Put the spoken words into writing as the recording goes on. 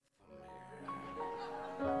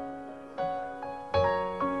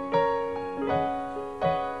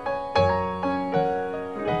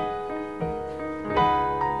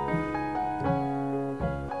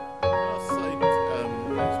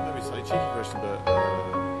that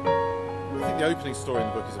I think the opening story in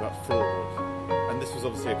the book is about fraud, and this was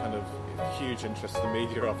obviously a kind of huge interest to the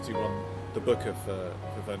media after you won the Booker for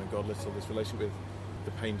Vernon Godlittle, this relation with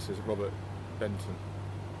the painter Robert Benton.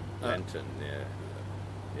 Benton,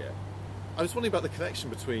 yeah. I was wondering about the connection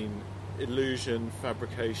between illusion,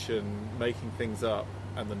 fabrication, making things up,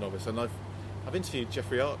 and the novice. And I've interviewed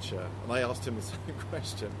Jeffrey Archer, and I asked him the same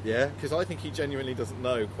question. Yeah? Because I think he genuinely doesn't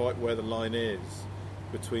know quite where the line is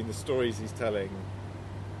between the stories he's telling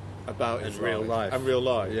about his real life. And real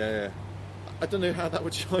life. Yeah. I don't know how that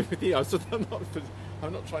would shine with you.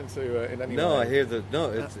 I'm not trying to in any way. No, I hear that.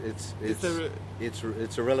 No,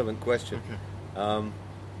 it's a relevant question. Okay.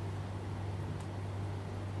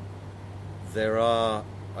 There are.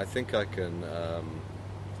 I think I can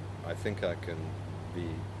be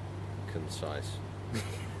concise.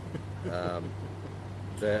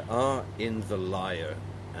 There are in the liar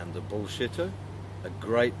and the bullshitter a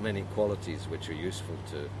great many qualities which are useful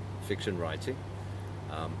to fiction writing.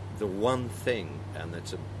 The one thing, and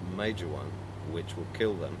it's a major one, which will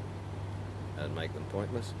kill them and make them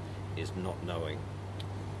pointless, is not knowing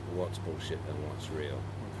what's bullshit and what's real.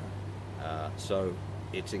 Okay. So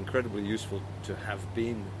it's incredibly useful to have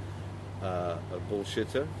been a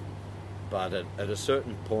bullshitter, but at a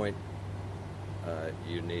certain point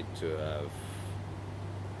you need to have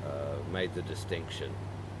made the distinction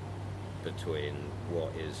between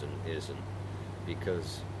what is and isn't,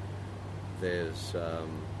 because there's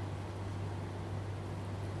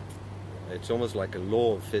it's almost like a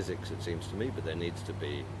law of physics, it seems to me, but there needs to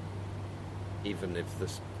be, even if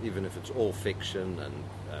it's all fiction and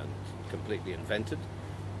completely invented,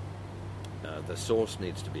 the source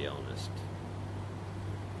needs to be honest,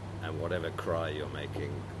 and whatever cry you're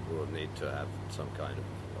making will need to have some kind of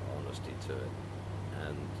honesty to it.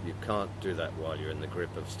 And you can't do that while you're in the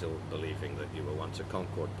grip of still believing that you were once a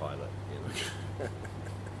Concorde pilot, you know.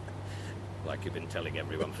 Like you've been telling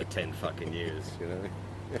everyone for 10 fucking years, you know.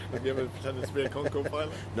 Have you ever pretended to be a Concorde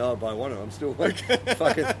pilot? No, but I want to. I'm still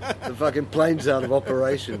the fucking plane's out of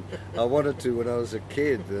operation. I wanted to when I was a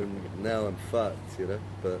kid, and now I'm fucked, you know.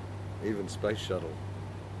 But even space shuttle.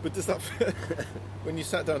 But does that, when you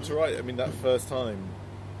sat down to write, I mean, that first time,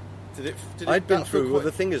 did it I'd been that feel through. Well, quite-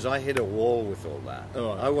 the thing is, I hit a wall with all that.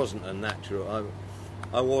 Oh, right. I wasn't a natural.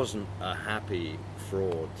 I wasn't a happy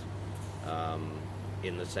fraud,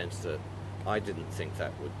 in the sense that I didn't think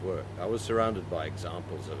that would work. I was surrounded by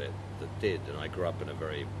examples of it that did, and I grew up in a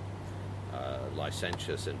very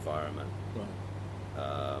licentious environment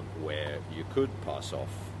where you could pass off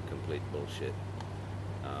complete bullshit.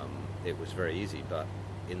 It was very easy, but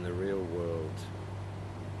in the real world,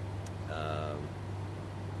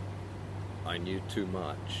 I knew too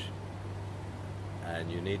much,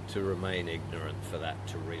 and you need to remain ignorant for that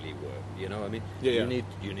to really work. You know what I mean? Yeah.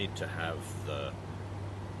 You need to have the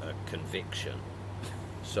conviction,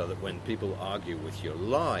 so that when people argue with your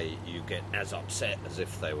lie, you get as upset as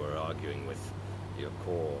if they were arguing with your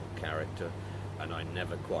core character. And I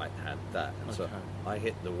never quite had that, and so I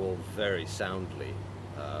hit the wall very soundly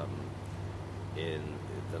in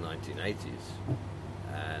the 1980s,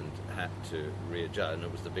 and had to readjust. And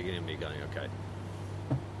it was the beginning of me going, okay,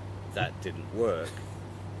 that didn't work.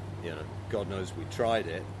 You know, God knows we tried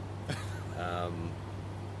it.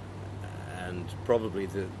 And probably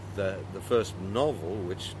the first novel,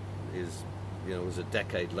 which is, you know, was a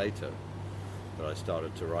decade later that I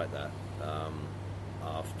started to write that,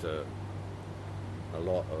 after a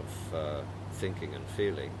lot of thinking and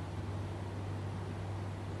feeling,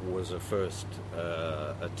 was a first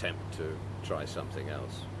attempt to try something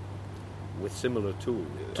else with similar tools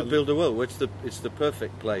to build a world. It's the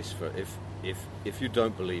perfect place for if you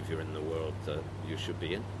don't believe you're in the world that you should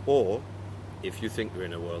be in, or if you think you're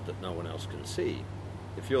in a world that no one else can see.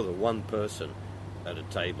 If you're the one person at a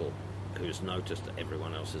table who's noticed that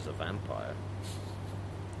everyone else is a vampire,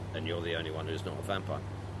 and you're the only one who's not a vampire,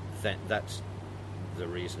 then that's the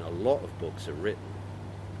reason a lot of books are written.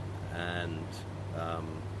 And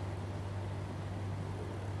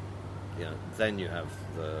you know, then you have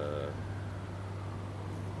the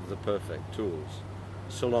perfect tools,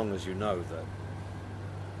 so long as you know that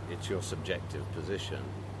it's your subjective position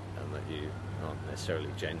and that you aren't necessarily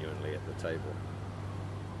genuinely at the table.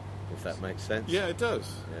 If that makes sense? Yeah, it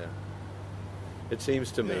does. Yeah. It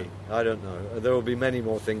seems to me. I don't know. There will be many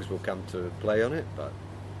more things will come to play on it, but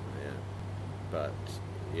yeah. But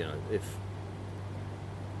you know, if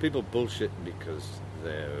people bullshit because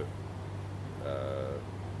their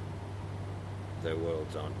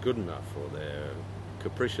worlds aren't good enough, or they're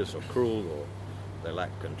capricious or cruel, or they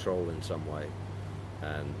lack control in some way,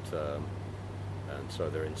 and so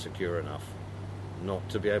they're insecure enough not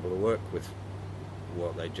to be able to work with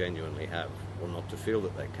what they genuinely have, or not to feel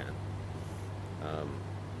that they can.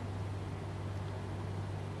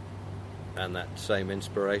 And that same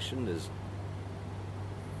inspiration is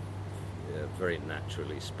very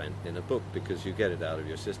naturally spent in a book, because you get it out of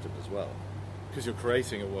your system as well. Because you're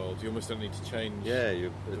creating a world, you almost don't need to change. Yeah,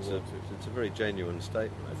 it's a very genuine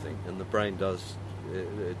statement, I think, and the brain does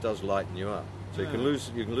lighten you up. So you can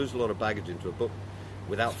lose a lot of baggage into a book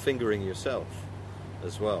without fingering yourself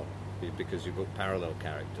as well, because you've got parallel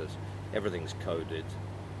characters, everything's coded,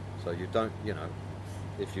 so you don't,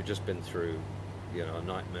 if you've just been through, a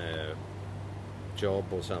nightmare job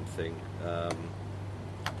or something,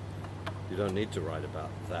 you don't need to write about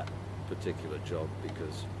that particular job,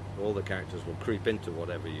 because all the characters will creep into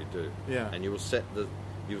whatever you do, and you will set the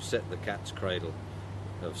cat's cradle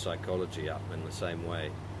of psychology up in the same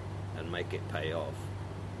way and make it pay off,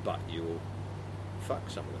 but you will fuck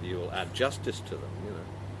some of them. You will add justice to them,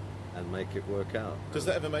 and make it work out. Does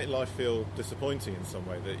that ever make life feel disappointing in some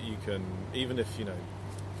way, that you can, even if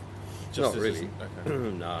not really.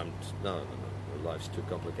 Okay. No. Life's too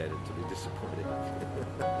complicated to be disappointing.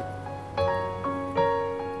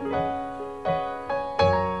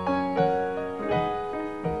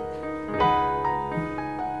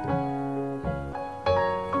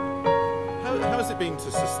 How has it been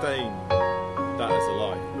to sustain that as a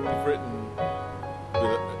life? You've written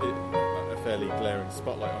with a fairly glaring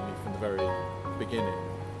spotlight on you from the very beginning.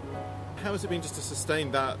 How has it been just to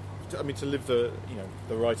sustain that? To live the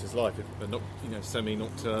writer's life, the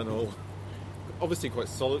semi-nocturnal, obviously quite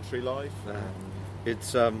solitary life.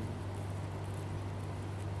 It's well,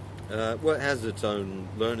 it has its own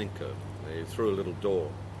learning curve. Through a little door.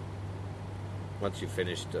 Once you've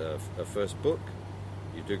finished a first book,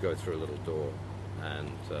 you do go through a little door,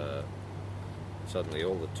 and suddenly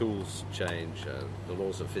all the tools change. The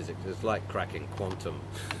laws of physics. It's like cracking quantum,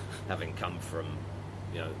 having come from,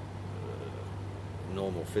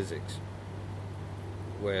 normal physics,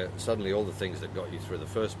 where suddenly all the things that got you through the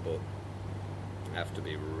first book have to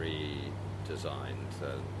be redesigned.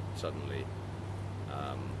 Suddenly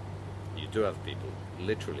you do have people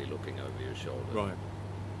literally looking over your shoulder, right?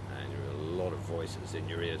 And you have a lot of voices in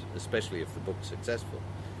your ears, especially if the book's successful.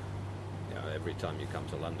 Every time you come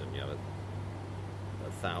to London, you have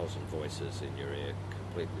 1,000 voices in your ear,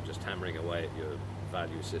 completely just hammering away at your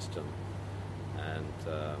value system, and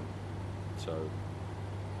so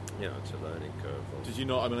it's a learning curve. Did you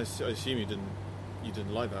not? I assume you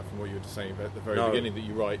didn't like that from what you were saying at the very beginning, that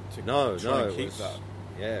you write to try and keep that.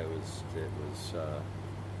 Yeah, it was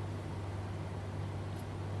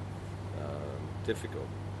difficult.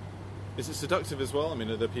 Is it seductive as well?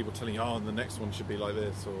 Are there people telling you, and the next one should be like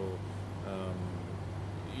this, or are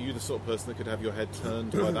you the sort of person that could have your head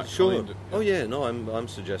turned by that sure. kind of... Oh yeah, no, I'm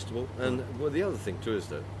suggestible, and the other thing too is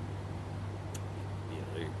that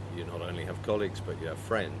you not only have colleagues, but you have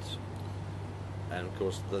friends, and of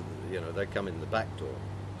course they come in the back door,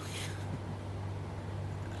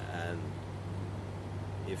 and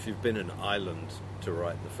if you've been an island to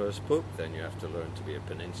write the first book, then you have to learn to be a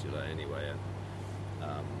peninsula anyway.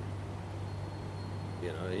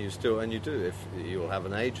 You do if you'll have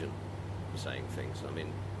an agent saying things.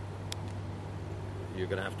 You're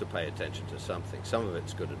going to have to pay attention to something. Some of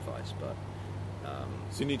it's good advice, but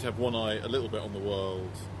so you need to have one eye a little bit on the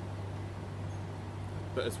world,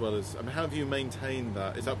 but as well as how have you maintained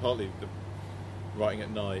that? Is that partly the writing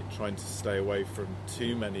at night, trying to stay away from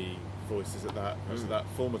too many voices at that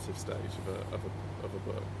formative stage of a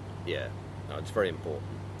book? Yeah, no, it's very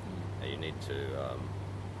important. You need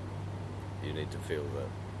to feel that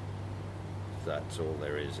that's all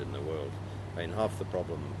there is in the world. Half the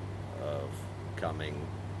problem of coming,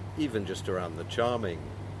 even just around the charming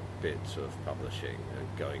bits of publishing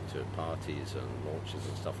and going to parties and launches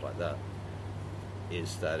and stuff like that,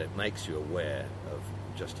 is that it makes you aware of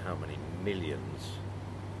just how many millions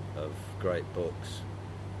of great books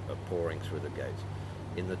are pouring through the gates.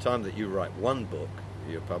 In the time that you write one book,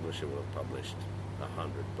 your publisher will have published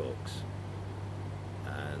 100 books,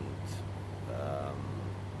 and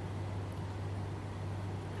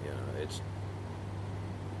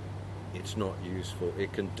it's not useful.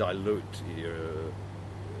 It can dilute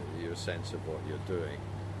your sense of what you're doing,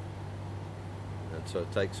 and so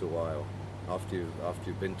it takes a while after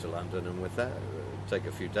you've been to London, and with that take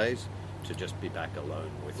a few days to just be back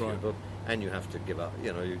alone with your book, and you have to give up.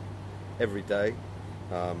 Every day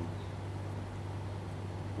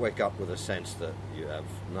wake up with a sense that you have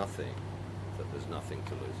nothing, that there's nothing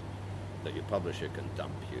to lose, that your publisher can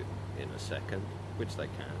dump you in a second, which they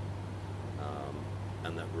can,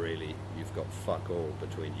 and that really you've got fuck all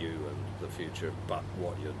between you and the future but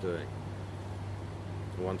what you're doing.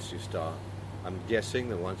 Once you start I'm guessing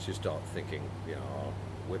that once you start thinking, you know, I'll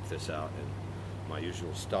whip this out in my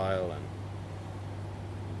usual style and,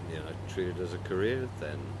 you know, treat it as a career,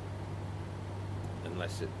 then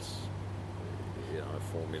unless it's, you know, a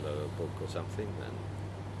formula book or something, then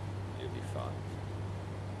you'll be fine.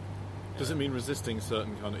 Does it mean resisting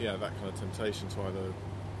certain kind of, that kind of temptation to either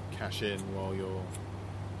cash in while you're,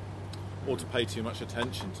 or to pay too much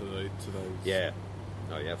attention to those? Yeah.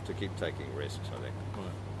 No, you have to keep taking risks, I think. Right.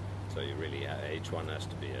 So you really, each one has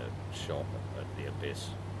to be a shot at the abyss.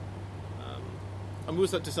 And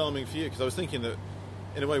was that disarming for you? Because I was thinking that,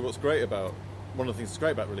 in a way, one of the things that's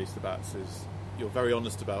great about Release the Bats is you're very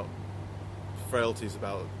honest about frailties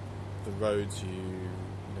about the roads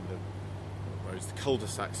the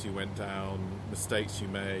cul-de-sacs you went down, mistakes you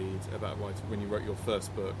made, about when you wrote your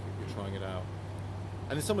first book, you're trying it out.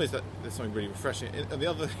 And in some ways there's something really refreshing. And the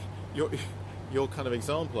other, your kind of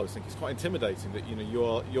example, I was thinking, is quite intimidating, that, you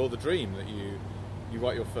know, you're the dream, that you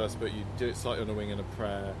write your first book, you do it slightly on a wing and a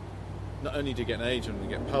prayer. Not only do you get an agent and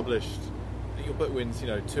get published, your book wins, you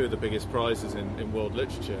know, 2 of the biggest prizes in world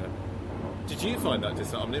literature. Did you find that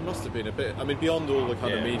disarming? It must have been a bit, I mean, beyond all the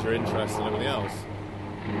kind of media interest and everything else.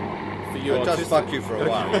 For you, it does fuck you for a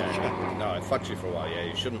while, yeah. No, it fucks you for a while, yeah.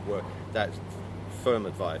 You shouldn't work. That's firm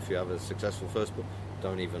advice. If you have a successful first book,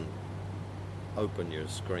 don't even open your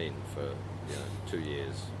screen for, you know, 2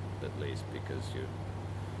 years at least, because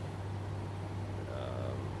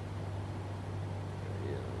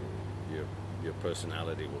your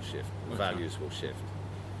personality will shift, values will shift.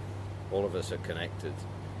 All of us are connected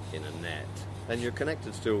in a net, and you're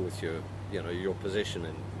connected still with your position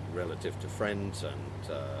in relative to friends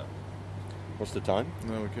and. What's the time?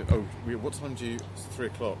 No, we're good. Oh, what time do you? It's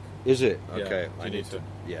 3:00. Is it? Yeah. Okay. Do you need to?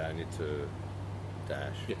 Yeah, I need to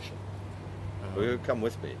dash. Yeah, sure. Will you come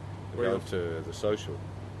with me? We're going to the social.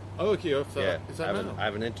 Oh, okay. Is that now? I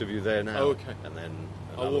have an interview there now. Oh, okay. And then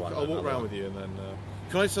I'll walk around with you, and then.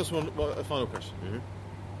 Can I just ask a final question? Mm-hmm.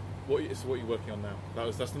 What you're working on now?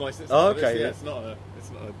 That's the nicest. Oh, okay. Yeah. It's not a.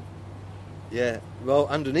 Yeah. Well,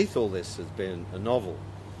 underneath all this has been a novel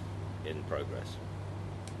in progress.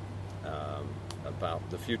 About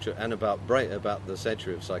the future and about the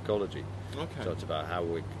century of psychology. Okay. So it's about how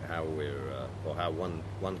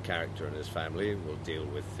one character and his family will deal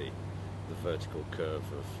with the vertical curve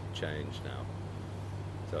of change now.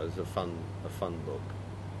 So it's a fun book.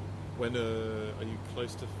 When are you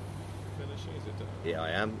close to finishing? Is it? Yeah, I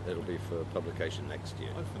am. It'll be for publication next year.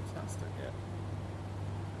 Oh, fantastic! Yeah.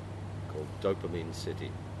 Called Dopamine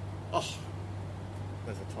City. Oh,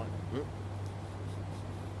 there's a title. Mm-hmm.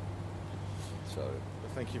 So,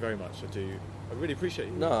 thank you very much. I really appreciate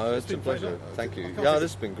you. No, it's been a pleasure. Thank you. Yeah,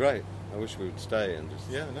 this has been great. I wish we would stay and just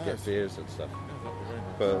get beers and stuff. Yeah, that'd be very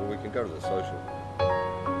nice. But we can go to the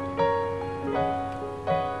social.